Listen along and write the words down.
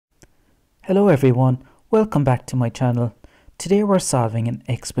Hello everyone, welcome back to my channel. Today we're solving an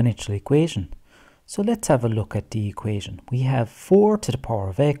exponential equation. So let's have a look at the equation. We have 4 to the power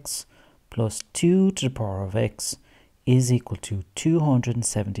of x plus 2 to the power of x is equal to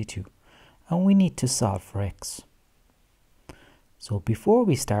 272, and we need to solve for x. So before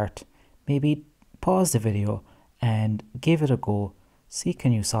we start, maybe pause the video and give it a go, see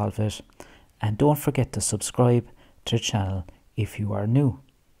can you solve it, and don't forget to subscribe to the channel if you are new.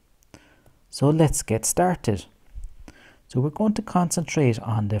 So let's get started. So we're going to concentrate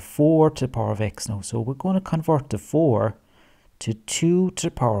on the 4 to the power of x now. So we're going to convert the 4 to 2 to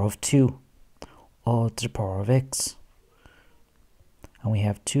the power of 2, all to the power of x. And we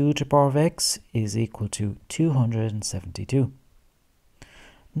have 2 to the power of x is equal to 272.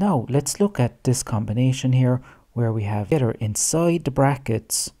 Now let's look at this combination here where we have together inside the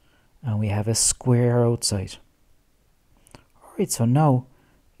brackets and we have a square outside. Alright, so now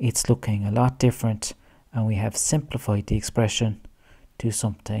it's looking a lot different and we have simplified the expression to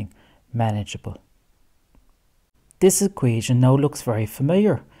something manageable. This equation now looks very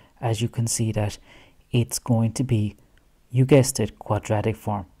familiar, as you can see that it's going to be, you guessed it, quadratic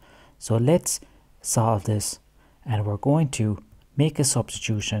form. So let's solve this, and we're going to make a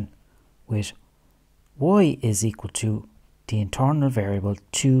substitution with y is equal to the internal variable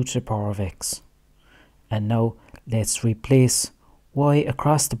 2 to the power of x. And now let's replace y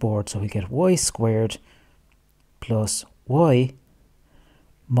across the board, so we get y squared plus y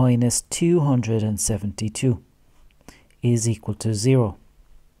minus 272 is equal to 0.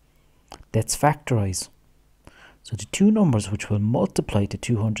 Let's factorise. So the two numbers which will multiply to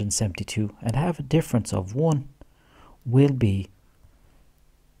 272 and have a difference of 1 will be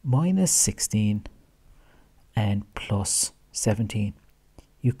minus 16 and plus 17.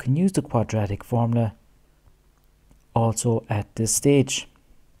 You can use the quadratic formula also at this stage.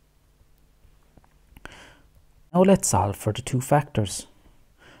 Now let's solve for the two factors.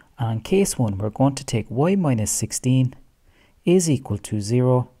 And in case 1, we're going to take y minus 16 is equal to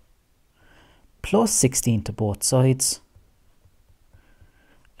 0 plus 16 to both sides,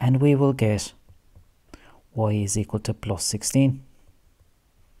 and we will get y is equal to plus 16.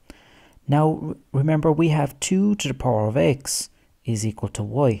 Now remember, we have 2 to the power of x is equal to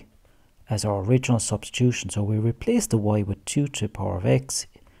y as our original substitution, so we replace the y with 2 to the power of x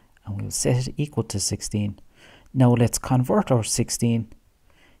and we'll set it equal to 16. Now let's convert our 16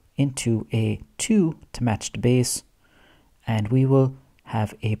 into a 2 to match the base, and we will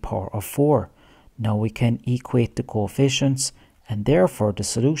have a power of 4. Now we can equate the coefficients, and therefore the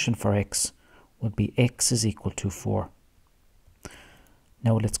solution for x would be x is equal to 4.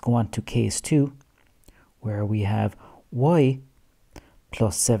 Now let's go on to case 2, where we have y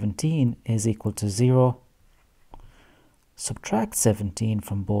plus 17 is equal to 0. Subtract 17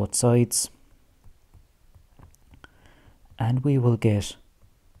 from both sides, and we will get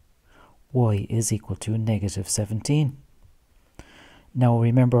y is equal to negative 17. Now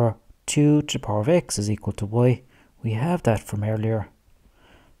remember, 2 to the power of x is equal to y. We have that from earlier.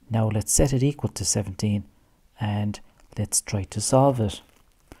 Now let's set it equal to 17 and let's try to solve it.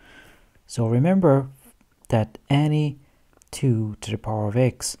 So remember that any 2 to the power of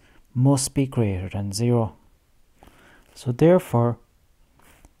x must be greater than 0. So therefore,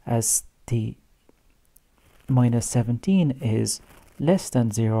 as the minus 17 is less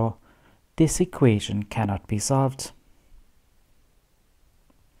than 0, this equation cannot be solved.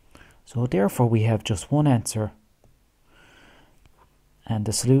 So therefore we have just one answer, and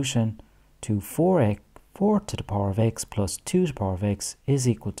the solution to 4 to the power of x plus 2 to the power of x is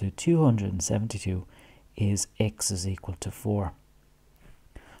equal to 272 is x is equal to 4.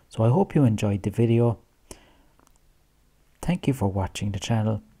 So I hope you enjoyed the video. Thank you for watching the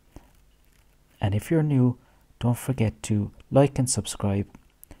channel, and if you're new, don't forget to like and subscribe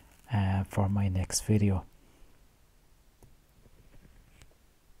for my next video.